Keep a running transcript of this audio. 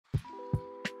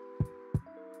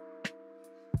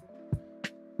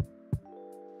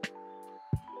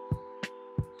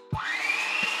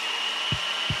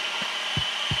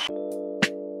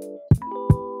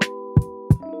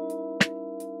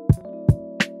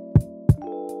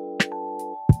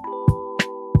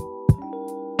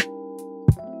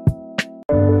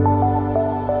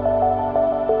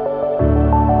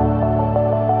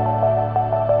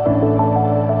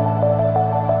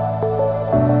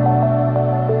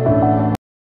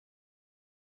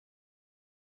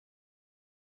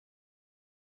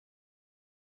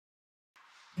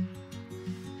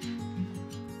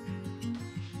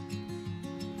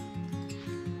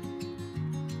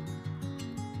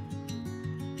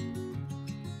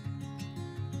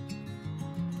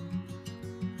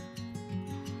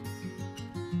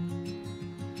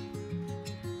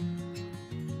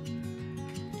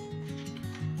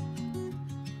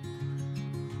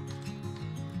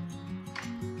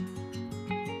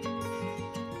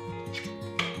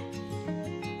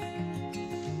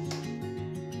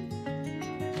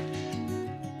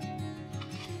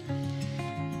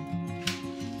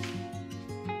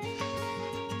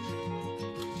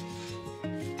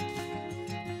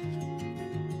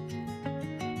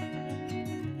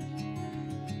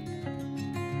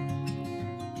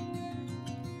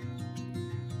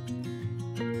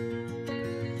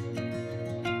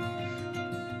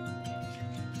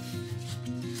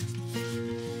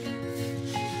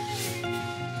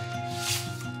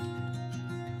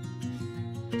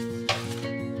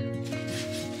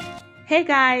Hey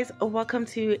guys, welcome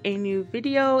to a new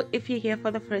video. If you're here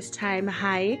for the first time,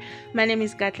 hi, my name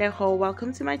is Gatleho.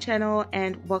 Welcome to my channel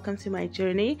and welcome to my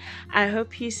journey. I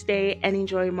hope you stay and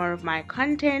enjoy more of my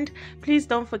content. Please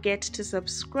don't forget to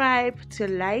subscribe, to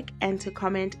like and to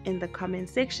comment in the comment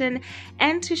section,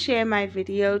 and to share my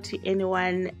video to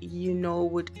anyone you know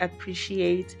would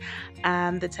appreciate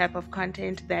the type of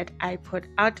content that I put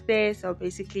out there. So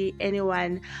basically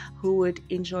anyone who would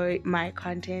enjoy my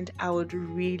content, I would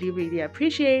really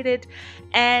appreciate it.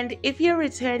 And if you're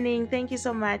returning, thank you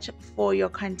so much for your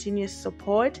continuous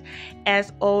support.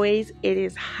 As always, it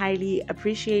is highly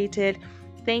appreciated.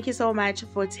 Thank you so much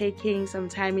for taking some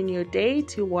time in your day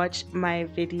to watch my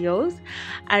videos.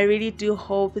 I really do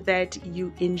hope that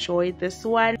you enjoyed this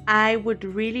one. I would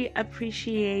really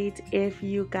appreciate if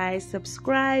you guys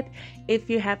subscribe. If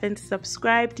you haven't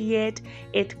subscribed yet,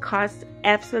 it costs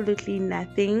absolutely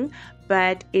nothing,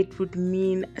 but it would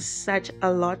mean such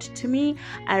a lot to me.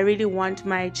 I really want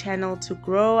my channel to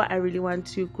grow. I really want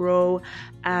to grow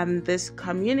this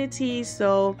community.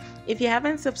 So if you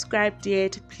haven't subscribed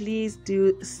yet, please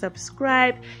do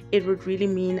subscribe. It would really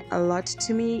mean a lot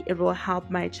to me. It will help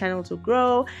my channel to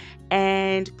grow.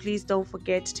 And please don't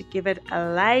forget to give it a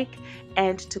like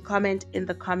and to comment in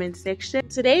the comment section.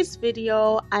 Today's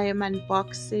video, I am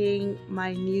unboxing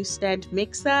my new stand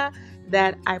mixer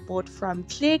that I bought from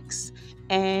Clicks,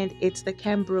 and it's the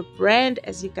Cambrook brand,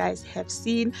 as you guys have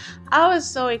seen. I was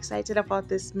so excited about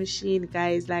this machine,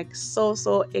 guys, like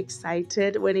so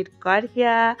excited when it got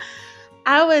here.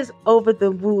 I was over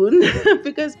the moon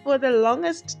because for the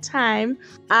longest time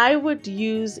I would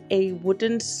use a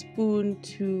wooden spoon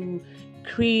to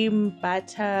cream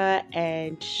butter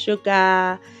and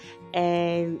sugar,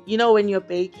 and you know, when you're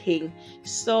baking.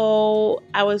 So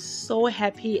I was so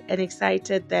happy and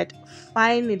excited that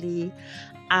finally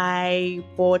I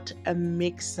bought a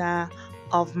mixer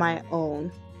of my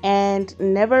own, and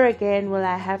never again will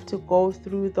I have to go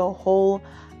through the whole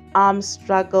arm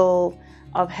struggle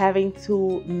of having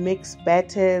to mix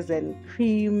batters and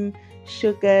cream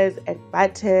sugars and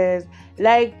butters.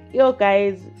 Like, yo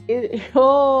guys,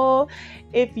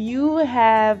 if you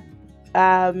have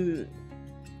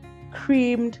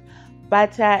creamed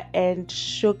butter and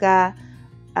sugar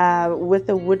with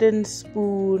a wooden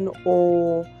spoon,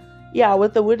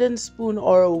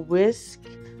 or a whisk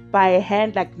by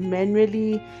hand, like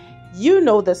manually, you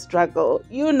know the struggle.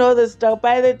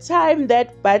 By the time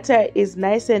that butter is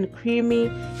nice and creamy,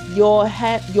 your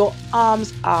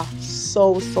arms are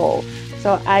so sore.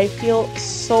 So I feel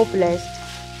so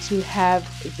blessed to have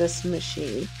this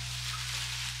machine.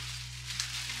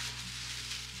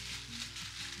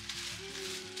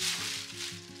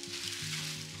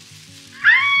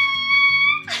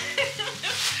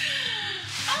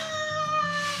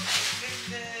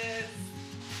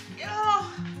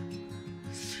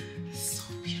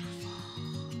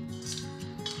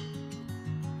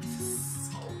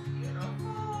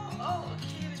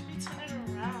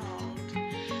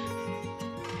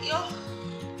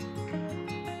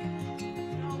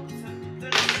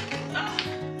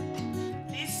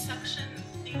 These suction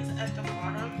things at the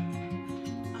bottom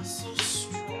are so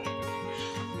strong.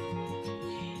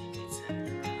 Okay, let's turn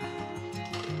it around.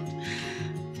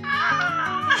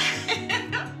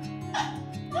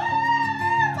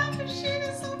 That machine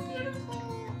is so beautiful.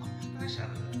 Oh my gosh, I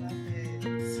love it.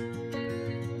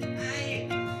 I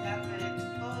love it.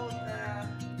 Oh,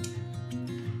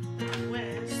 the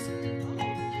whisk.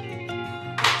 Okay.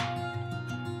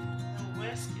 The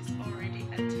whisk is already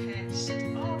attached.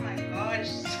 Oh my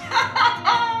gosh.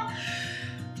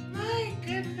 My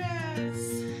goodness.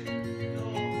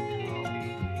 Oh,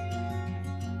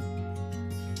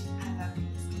 I love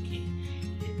this. Okay,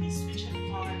 let me switch it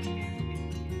on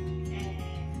and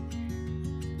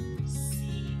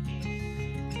see if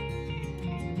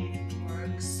it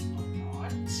works or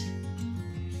not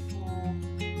before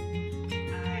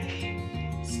I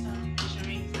start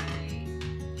measuring my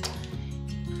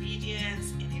ingredients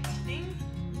and everything.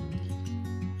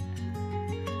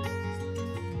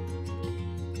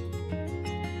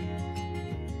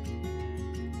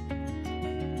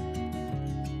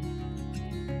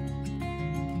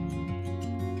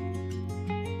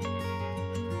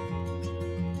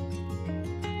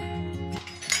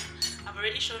 I've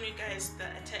already shown you guys the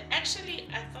attach. Actually,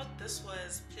 I thought this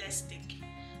was plastic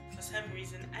for some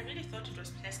reason. I really thought it was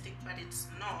plastic, but it's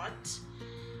not.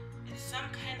 It's some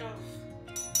kind of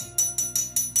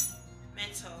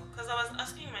metal, because I was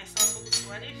asking myself,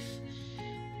 what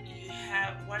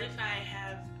if I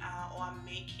have or I'm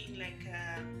making like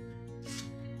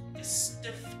a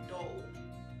stiff dough,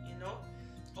 you know,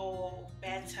 or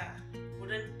batter,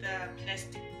 wouldn't the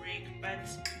plastic break? But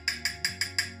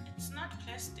not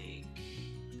plastic.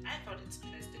 I thought it's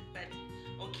plastic, but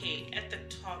okay, at the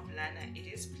top, Lana, it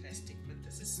is plastic, but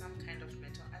this is some kind of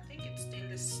metal. I think it's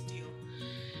stainless steel.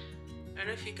 I don't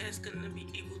know if you guys are gonna be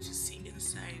able to see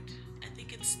inside. I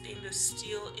think it's stainless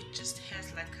steel. It just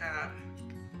has like a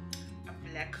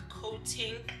black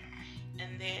coating,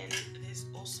 and then there's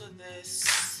also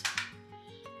this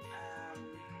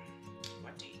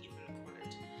what do you even call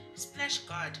it? Splash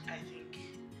guard, I think.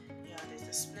 Yeah, there's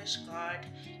a splash guard,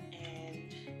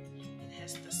 and it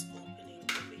has this opening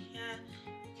over here.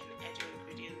 You can add your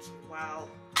ingredients while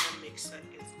the mixer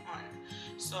is on.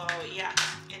 So yeah,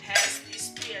 it has these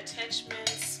 3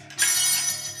 attachments.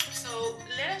 So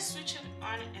let us switch it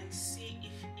on and see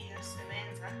if it has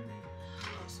semenza.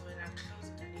 Also, when I close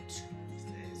it, I need to move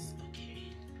this. Okay,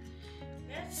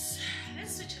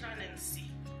 let's switch it on and see.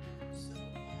 So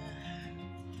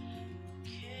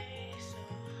okay, so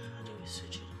how do we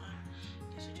switch it on?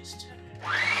 Guess we just turn it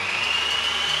on.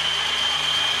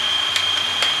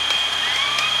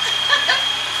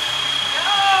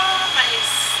 Oh, my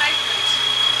excitement.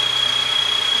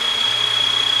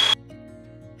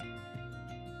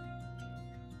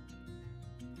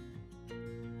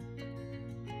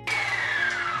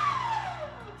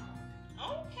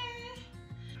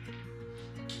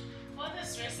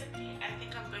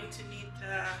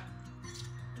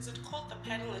 Is it called the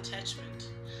paddle attachment?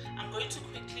 I'm going to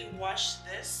quickly wash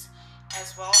this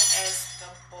as well as the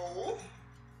bowl.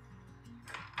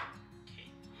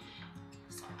 Okay,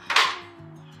 so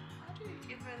how do you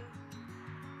even,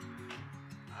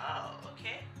 oh,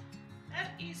 okay,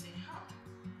 that easy, huh?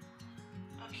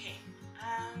 Okay,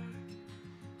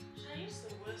 should I use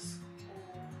the whisk,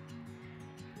 or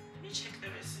let me check the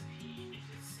recipe if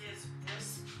it says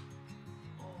whisk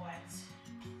or what.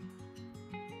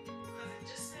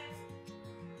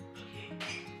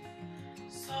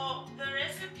 So the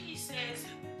recipe says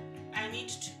I need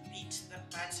to beat the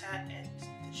butter and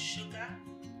the sugar.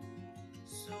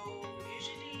 So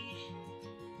usually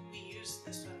we use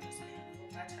this one as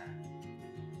a butter.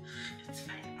 It's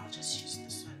fine, I'll just use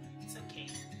this one. It's okay.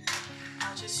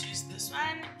 I'll just use this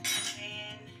one, and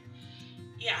then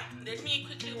yeah, let me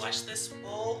quickly wash this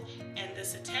bowl and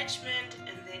this attachment,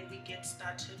 and then we get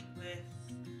started with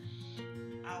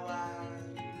our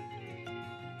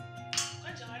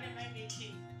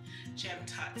jam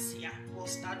tarts. Yeah, we'll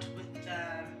start with the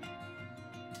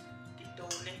dough.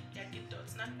 Yeah, the dough.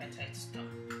 It's not better, it's dough.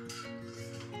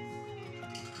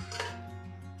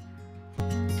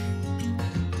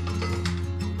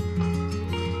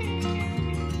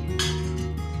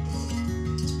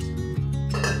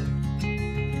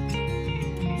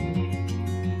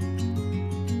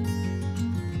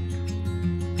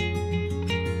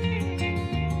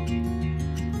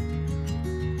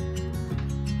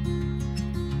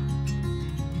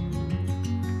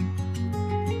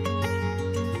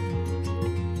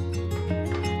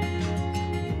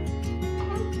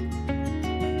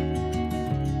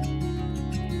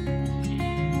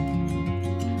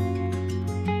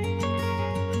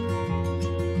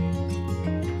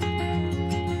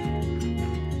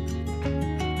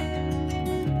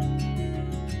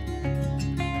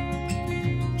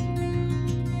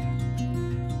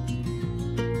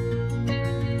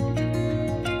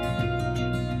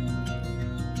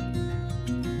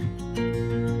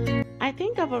 I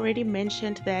think I've already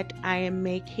mentioned that I am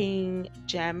making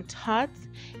jam tarts,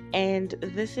 and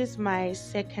this is my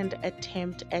second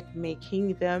attempt at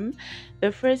making them.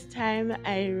 The first time,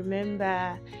 I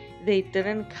remember they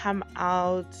didn't come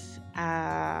out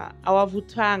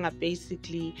awavutwanga,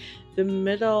 basically. The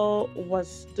middle was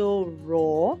still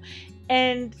raw,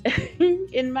 and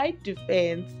in my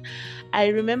defense, I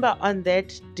remember on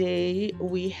that day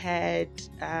we had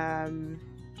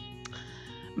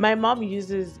my mom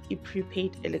uses a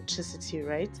prepaid electricity,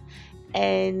 right?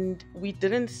 And we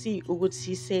didn't see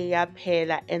ukuthi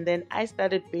seyaphela, and then I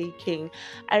started baking.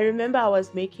 I remember I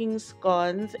was making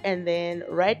scones, and then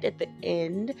right at the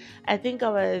end, I think I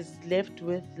was left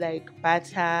with like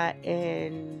butter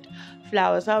and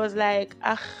flour. So I was like,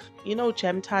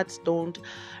 jam tarts don't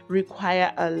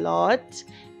require a lot.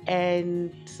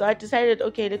 And so I decided,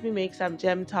 okay, let me make some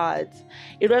jam tarts.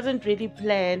 It wasn't really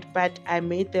planned, but I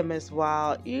made them as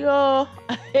well. Yo,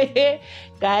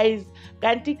 guys,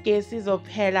 kanti cases of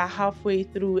hella halfway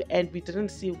through, and we didn't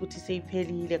see what to say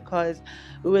pelile because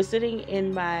we were sitting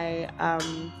in my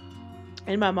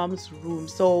mom's room,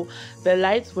 so the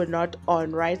lights were not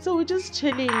on, right? So we're just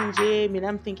chilling. I mean,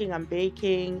 I'm thinking I'm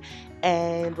baking,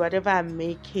 and whatever I'm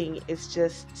making is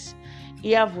just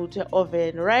iyavutha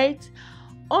oven, right?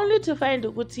 Only to find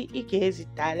ukuthi igezi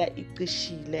dala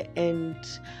iqishile, and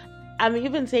I'm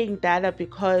even saying dala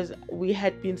because we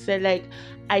had been said, like,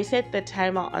 I set the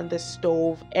timer on the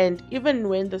stove, and even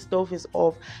when the stove is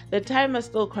off, the timer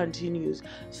still continues.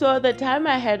 So the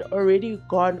timer had already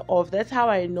gone off. That's how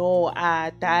I know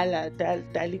dala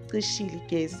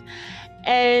guys.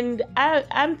 And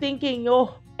I'm thinking,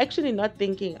 yo, actually not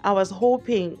thinking, I was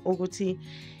hoping Oguti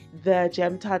the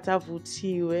jam tarts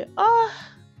avuthiwe. Oh,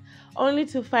 only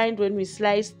to find when we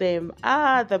sliced them,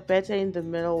 the batter in the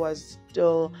middle was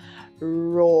still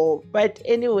raw. But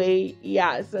anyway,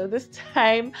 yeah, so this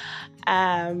time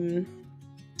I'm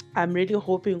really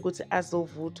hoping go to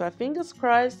azovutwa. Fingers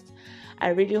crossed. I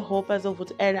really hope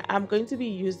azovutwa, and I'm going to be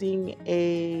using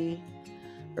a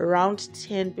round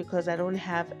tin because I don't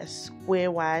have a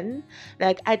square one.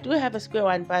 Like, I do have a square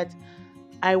one, but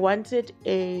I wanted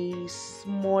a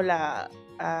smaller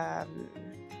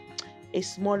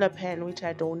pan, which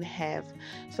I don't have,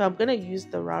 so I'm gonna use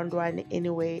the round one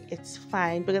anyway. It's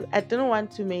fine because I didn't want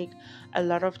to make a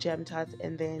lot of jam tarts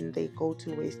and then they go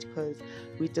to waste because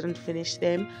we didn't finish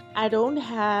them. I don't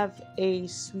have a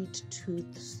sweet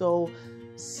tooth, so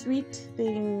sweet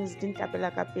things didn't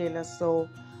kapela kapela, so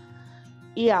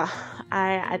yeah,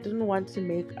 I didn't want to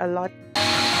make a lot.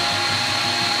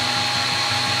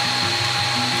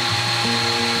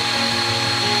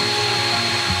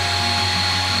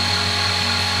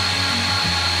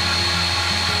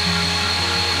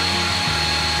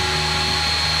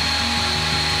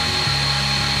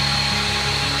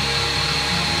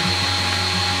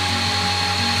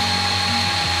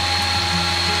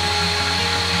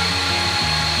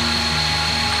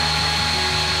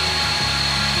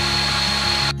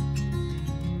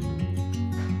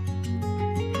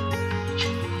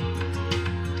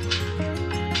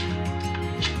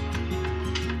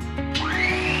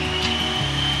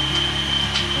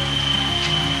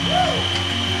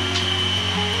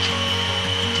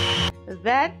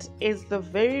 That is the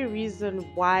very reason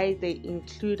why they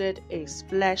included a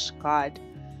splash guard.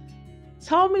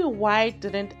 Tell me, why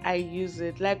didn't I use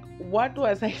it? Like, what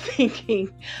was I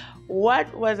thinking?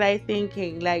 What was I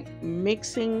thinking? Like,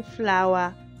 mixing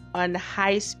flour on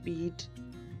high speed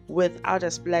without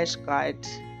a splash guard.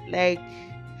 Like,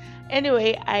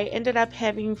 anyway, I ended up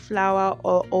having flour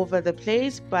all over the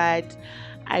place, but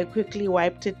I quickly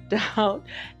wiped it down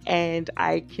and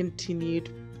I continued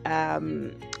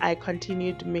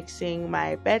mixing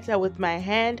my batter with my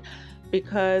hand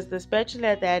because the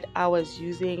spatula that I was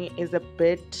using is a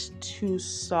bit too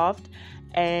soft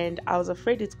and I was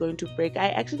afraid it's going to break. I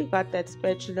actually got that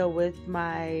spatula with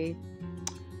my,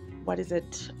 what is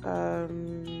it,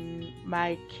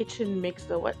 my kitchen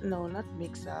mixer. Not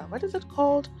mixer, what is it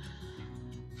called?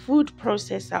 Food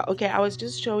processor. Okay, I was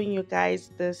just showing you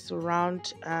guys this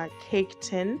round cake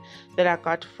tin that I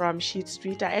got from Sheet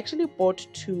Street. I actually bought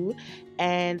two,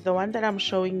 and the one that I'm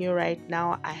showing you right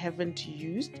now I haven't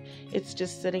used. It's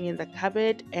just sitting in the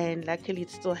cupboard, and luckily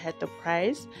it still had the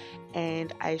price,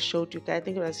 and I showed you guys. I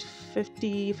think it was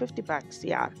 50 bucks.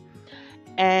 Yeah.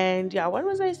 And yeah, what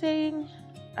was I saying?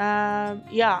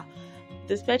 Yeah,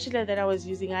 the spatula that I was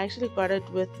using, I actually got it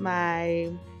with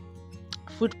my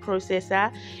food processor.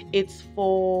 It's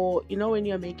for, you know, when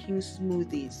you're making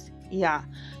smoothies. Yeah,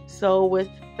 so with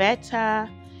batter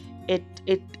it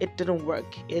didn't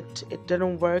work. It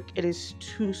didn't work. It is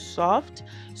too soft.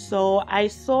 So I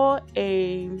saw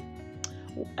a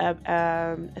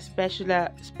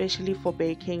spatula especially for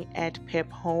baking at Pep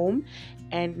Home,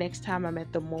 and next time I'm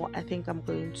at the mall I think I'm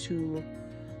going to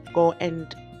go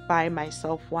and buy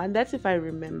myself one. That's if I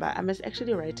remember. I must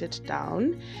actually write it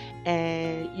down.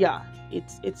 And yeah,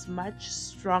 it's much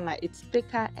stronger. It's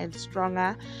thicker and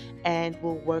stronger and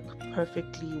will work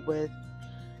perfectly with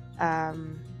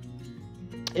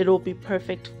it'll be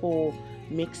perfect for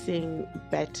mixing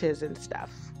batters and stuff.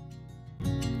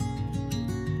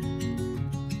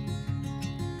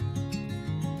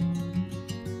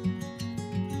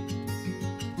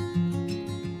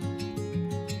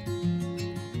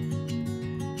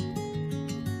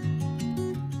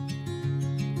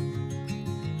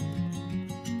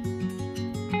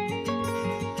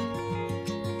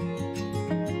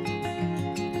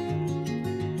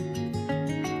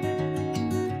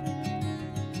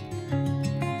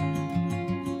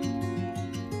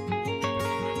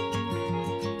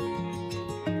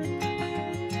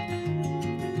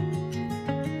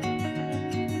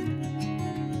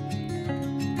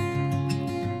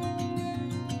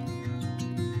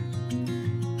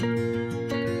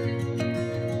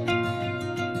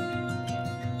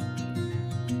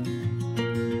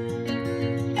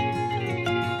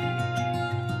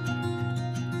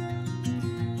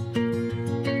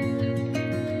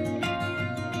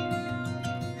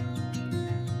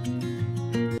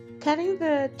 Cutting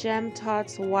the jam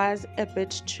tarts was a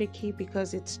bit tricky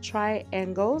because it's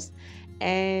triangles,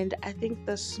 and I think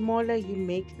the smaller you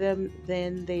make them,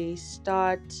 then it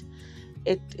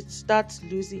starts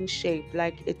losing shape,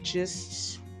 like it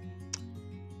just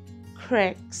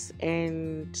cracks,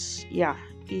 and yeah,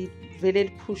 it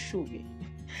very pushy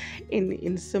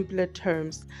in simpler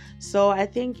terms. So I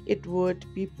think it would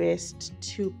be best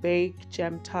to bake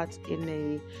jam tarts in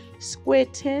a square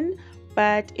tin,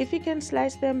 but if you can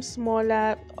slice them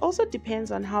smaller, also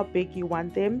depends on how big you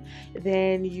want them,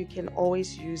 then you can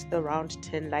always use the round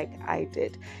tin like I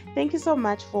did. Thank you so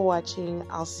much for watching.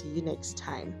 I'll see you next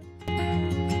time.